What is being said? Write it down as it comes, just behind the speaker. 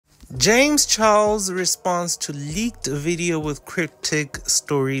James Charles responds to leaked video with cryptic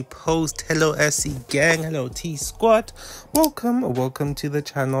story post. Hello SC gang, hello T squad, welcome to the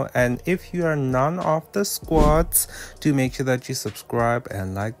channel. And if you are none of the squads, do make sure that you subscribe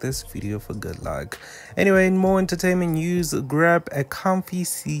and like this video for good luck. Anyway, in more entertainment news, grab a comfy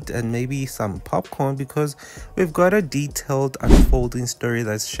seat and maybe some popcorn because we've got a detailed unfolding story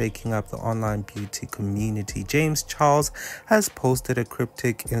that's shaking up the online beauty community. James Charles has posted a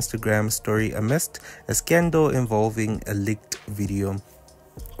cryptic Instagram story amidst a scandal involving a leaked video.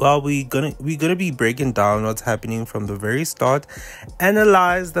 Well, we're gonna be breaking down what's happening from the very start,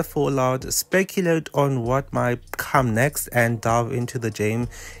 analyze the fallout, speculate on what might come next, and delve into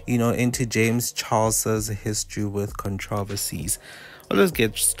into James Charles's history with controversies. Well, let's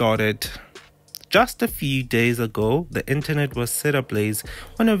get started. Just a few days ago, the internet was set ablaze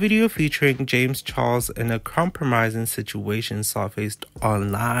when a video featuring James Charles in a compromising situation surfaced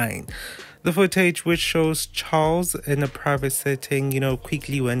online. The footage, which shows Charles in a private setting,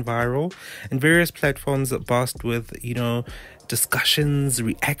 quickly went viral, and various platforms buzzed with, discussions,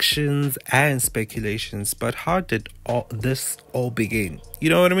 reactions, and speculations. But how did this all begin? You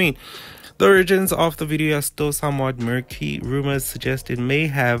know what I mean? The origins of the video are still somewhat murky. Rumors suggest it may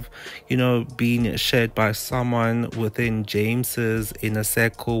have, been shared by someone within James's inner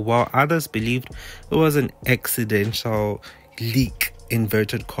circle, while others believed it was an accidental leak,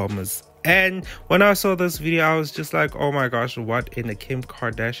 inverted commas. And when I saw this video, I was just like, oh my gosh, what in the Kim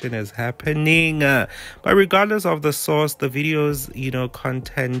Kardashian is happening? But regardless of the source, the video's,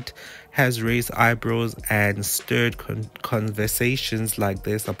 content has raised eyebrows and stirred conversations like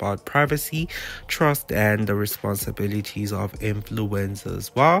this about privacy, trust, and the responsibilities of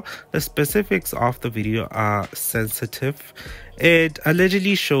influencers. While the specifics of the video are sensitive, it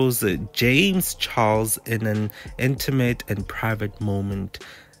allegedly shows James Charles in an intimate and private moment.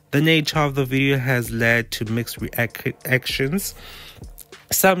 The nature of the video has led to mixed reactions.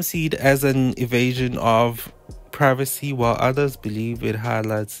 Some see it as an evasion of privacy, while others believe it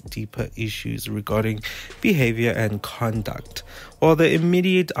highlights deeper issues regarding behavior and conduct. While the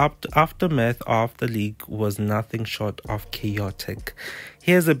immediate aftermath of the leak was nothing short of chaotic.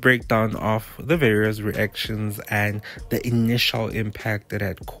 Here's a breakdown of the various reactions and the initial impact it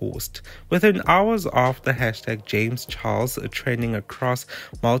had caused. Within hours of the hashtag James Charles trending across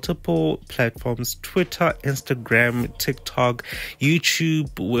multiple platforms, Twitter, Instagram, TikTok,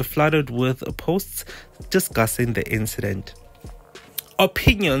 YouTube were flooded with posts discussing the incident.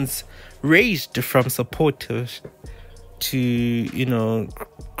 Opinions ranged from supporters to,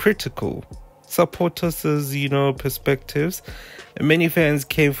 critical. Supporters' perspectives. Many fans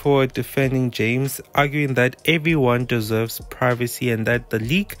came forward defending James, arguing that everyone deserves privacy and that the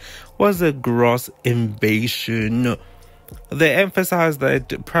leak was a gross invasion. They emphasized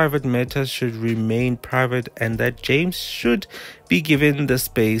that private matters should remain private and that James should be given the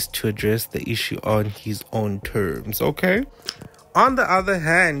space to address the issue on his own terms. Okay? On the other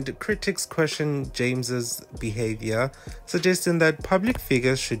hand, critics question James's behavior, suggesting that public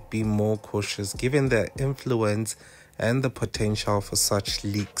figures should be more cautious given their influence and the potential for such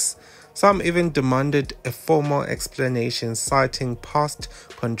leaks. Some even demanded a formal explanation, citing past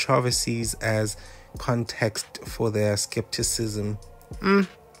controversies as context for their skepticism.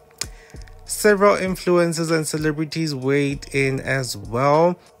 Several influencers and celebrities weighed in as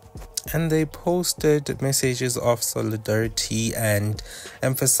well, and they posted messages of solidarity and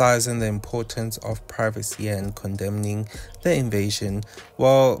emphasizing the importance of privacy and condemning the invasion.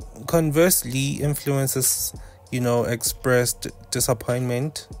 While conversely, influencers, expressed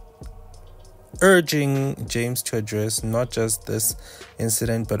disappointment, urging James to address not just this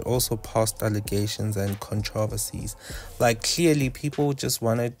incident but also past allegations and controversies. Like, clearly people just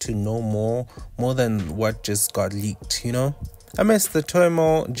wanted to know more than what just got leaked, Amidst the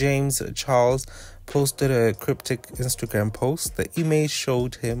turmoil, James Charles posted a cryptic Instagram post. The image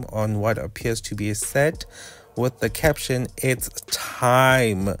showed him on what appears to be a set with the caption, "It's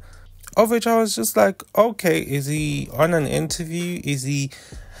time." Of which I was just like, okay, is he on an interview? Is he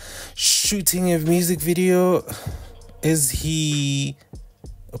shooting a music video? Is he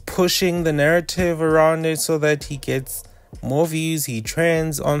pushing the narrative around it so that he gets more views, he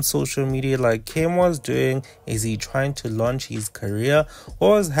trends on social media like Kim was doing? Is he trying to launch his career? What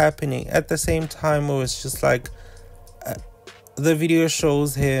was happening? At the same time, it was just like the video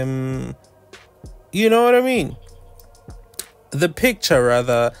shows him, you know what I mean? The picture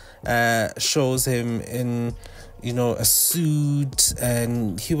rather shows him in a suit,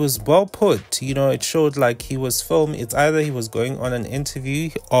 and he was well put. It showed like he was filming. It's either he was going on an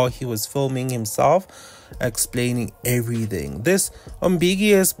interview or he was filming himself. explaining everything. This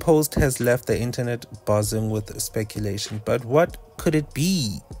ambiguous post has left the internet buzzing with speculation. But what could it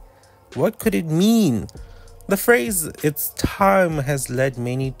be? What could it mean? The phrase "it's time" has led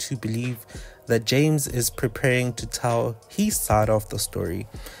many to believe that James is preparing to tell his side of the story.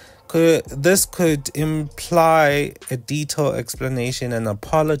 This could imply a detailed explanation, an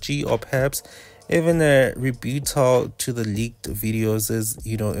apology, or perhaps even a rebuttal to the leaked videos'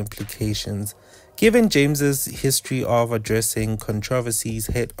 implications. Given James's history of addressing controversies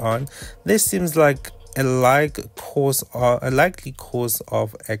head on, this seems like a likely course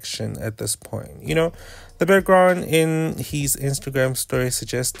of action at this point. The background in his Instagram story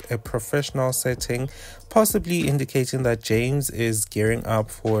suggests a professional setting, possibly indicating that James is gearing up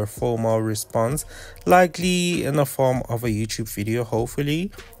for a formal response, likely in the form of a YouTube video,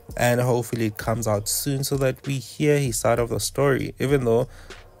 hopefully it comes out soon so that we hear his side of the story, even though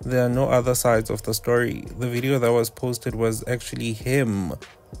there are no other sides of the story. The video that was posted was actually him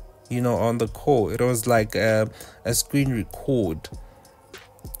on the call. It was like a screen record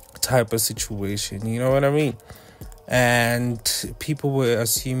type of situation, you know what I mean? And people were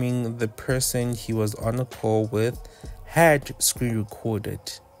assuming the person he was on the call with had screen recorded,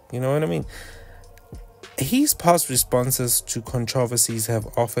 you know what I mean? His past responses to controversies have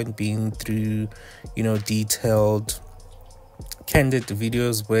often been through detailed, candid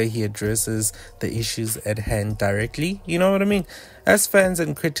videos where he addresses the issues at hand directly, you know what I mean? As fans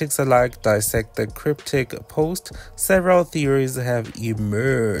and critics alike dissect the cryptic post, several theories have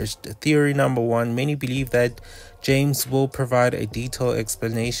emerged. Theory number one: many believe that James will provide a detailed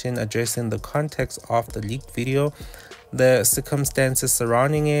explanation addressing the context of the leaked video, the circumstances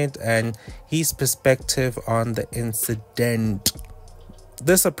surrounding it, and his perspective on the incident.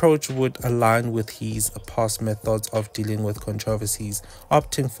 This approach would align with his past methods of dealing with controversies,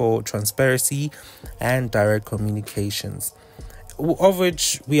 opting for transparency and direct communications. Of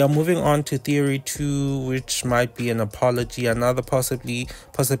which we are moving on to theory 2, which might be an apology. Another possibility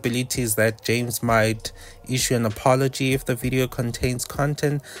is that James might issue an apology if the video contains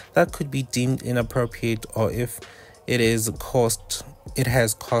content that could be deemed inappropriate, or if it has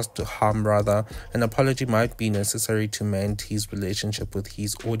caused harm. An apology might be necessary to mend his relationship with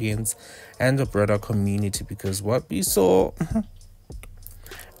his audience and the broader community, because what we saw.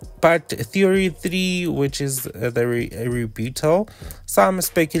 But theory 3, which is the rebuttal, some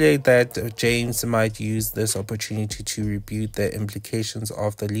speculate that James might use this opportunity to rebut the implications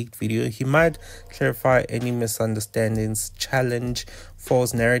of the leaked video. He might clarify any misunderstandings, challenge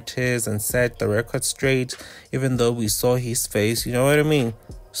false narratives, and set the record straight, even though we saw his face, you know what I mean?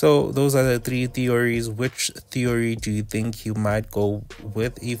 So those are the 3 theories. Which theory do you think you might go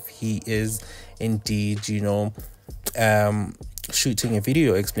with if he is indeed, shooting a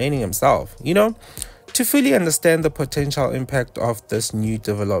video explaining himself? To fully understand the potential impact of this new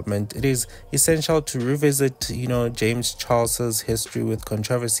development, it is essential to revisit, James Charles's history with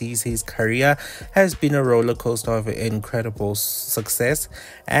controversies. His career has been a roller coaster of incredible success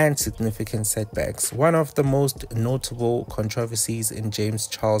and significant setbacks. One of the most notable controversies in James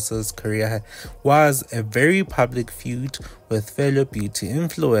Charles's career was a very public feud with fellow beauty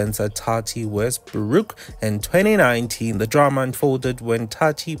influencer Tati Westbrook in 2019. The drama unfolded when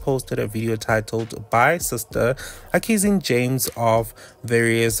Tati posted a video titled "Bye Sister," accusing James of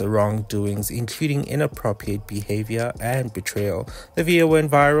various wrongdoings, including inappropriate behavior and betrayal. The video went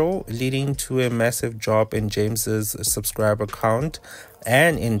viral, leading to a massive drop in James's subscriber count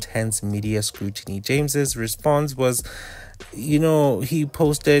and intense media scrutiny. James's response was, he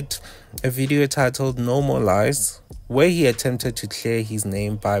posted a video titled "No More Lies," where he attempted to clear his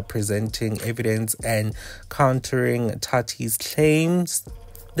name by presenting evidence and countering Tati's claims.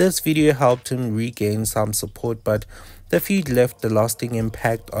 This video helped him regain some support, but the feud left a lasting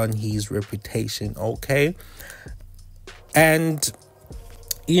impact on his reputation, okay? And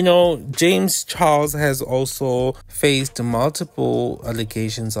James Charles has also faced multiple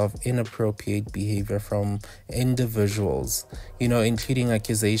allegations of inappropriate behavior from individuals, including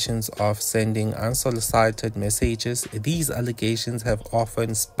accusations of sending unsolicited messages. These allegations have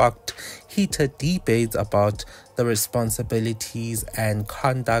often sparked heated debates about the responsibilities and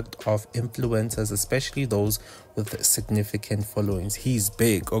conduct of influencers, especially those with significant followings. He's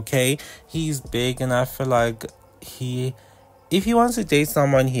big, okay? He's big, and I feel like if he wants to date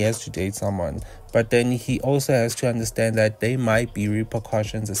someone, he has to date someone. But then he also has to understand that there might be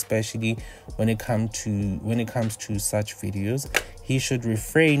repercussions, especially when it comes to such videos. He should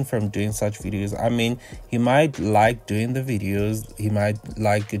refrain from doing such videos. I mean, he might like doing the videos, he might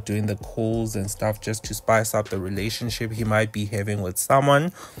like doing the calls and stuff just to spice up the relationship he might be having with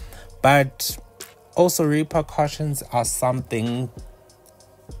someone. But Also, repercussions are something,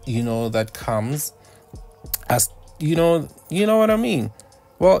 that comes as, you know what I mean.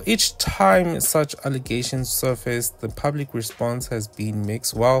 Well, each time such allegations surface, the public response has been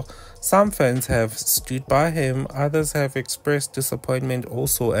mixed. While some fans have stood by him, others have expressed disappointment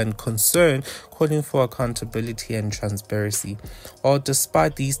also and concern, calling for accountability and transparency. Well,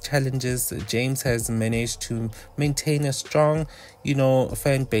 despite these challenges, James has managed to maintain a strong,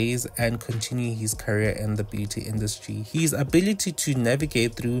 fan base and continue his career in the beauty industry. His ability to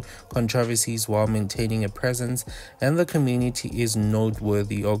navigate through controversies while maintaining a presence in the community is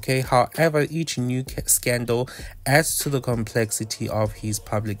noteworthy, okay? However, each new scandal adds to the complexity of his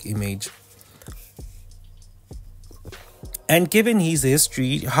public image. And given his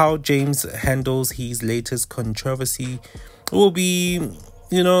history, how James handles his latest controversy will be,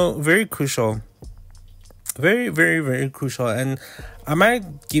 very crucial. Very, very, very crucial. And I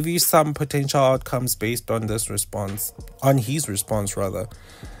might give you some potential outcomes based on his response rather.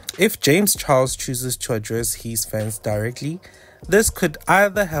 If James Charles chooses to address his fans directly, this could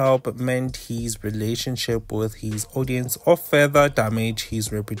either help mend his relationship with his audience or further damage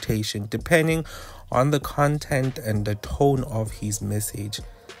his reputation, depending on the content and the tone of his message.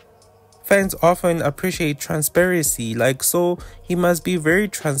 Fans often appreciate transparency, so he must be very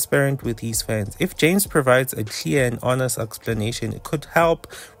transparent with his fans. If James provides a clear and honest explanation, it could help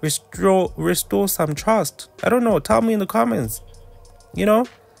restore some trust. I don't know, tell me in the comments.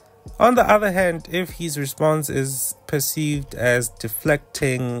 On the other hand, if his response is perceived as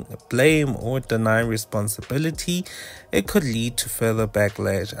deflecting blame or denying responsibility, it could lead to further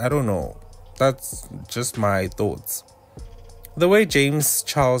backlash. I don't know. That's just my thoughts. The way James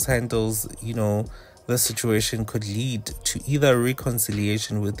Charles handles, the situation could lead to either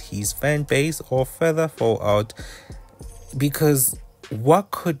reconciliation with his fan base or further fallout, because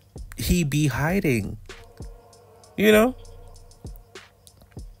what could he be hiding? You know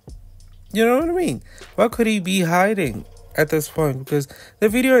what I mean? What could he be hiding at this point? Because the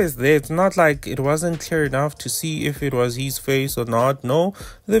video is there. It's not like it wasn't clear enough to see if it was his face or not. No,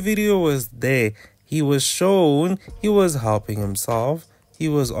 the video was there. He was shown he was helping himself. He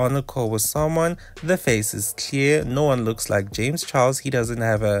was on a call with someone. The face is clear. No one looks like James Charles. He doesn't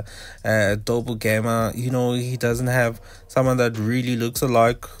have a doppelganger. He doesn't have someone that really looks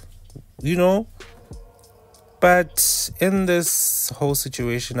alike. But in this whole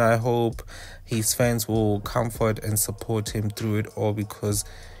situation, I hope his fans will comfort and support him through it all, because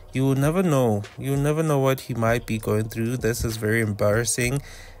you will never know. You'll never know what he might be going through. This is very embarrassing.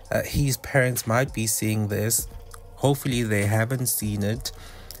 His parents might be seeing this. Hopefully they haven't seen it.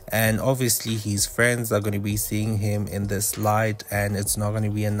 And obviously his friends are going to be seeing him in this light, and it's not going to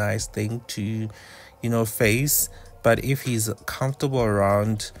be a nice thing to, face. But if he's comfortable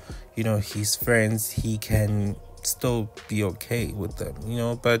around, his friends, he can still be okay with them,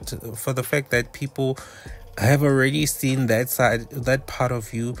 But for the fact that people have already seen that side, that part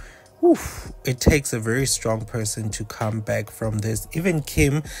of you, it takes a very strong person to come back from this. Even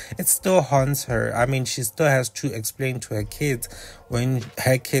Kim, it still haunts her. I mean, she still has to explain to her kids when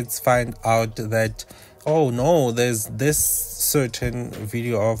her kids find out that, oh no, there's this certain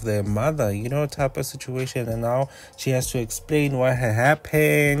video of their mother, type of situation. And now she has to explain what had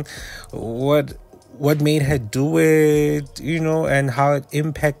happened, what made her do it, and how it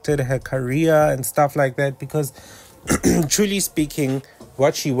impacted her career and stuff like that. Because truly speaking,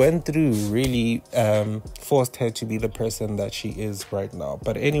 what she went through really forced her to be the person that she is right now.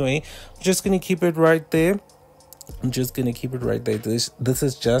 But anyway, I'm just going to keep it right there. This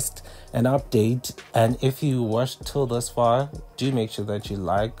is just an update. And if you watched till this far, do make sure that you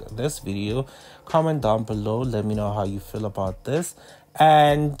like this video. Comment down below. Let me know how you feel about this.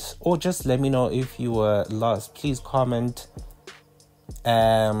 Or just let me know if you were lost. Please comment.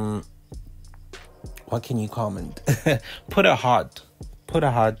 What can you comment? Put a heart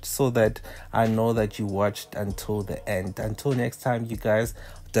so that I know that you watched until the end. Until next time, you guys,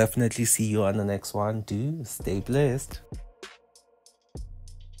 definitely see you on the next one. Do stay blessed.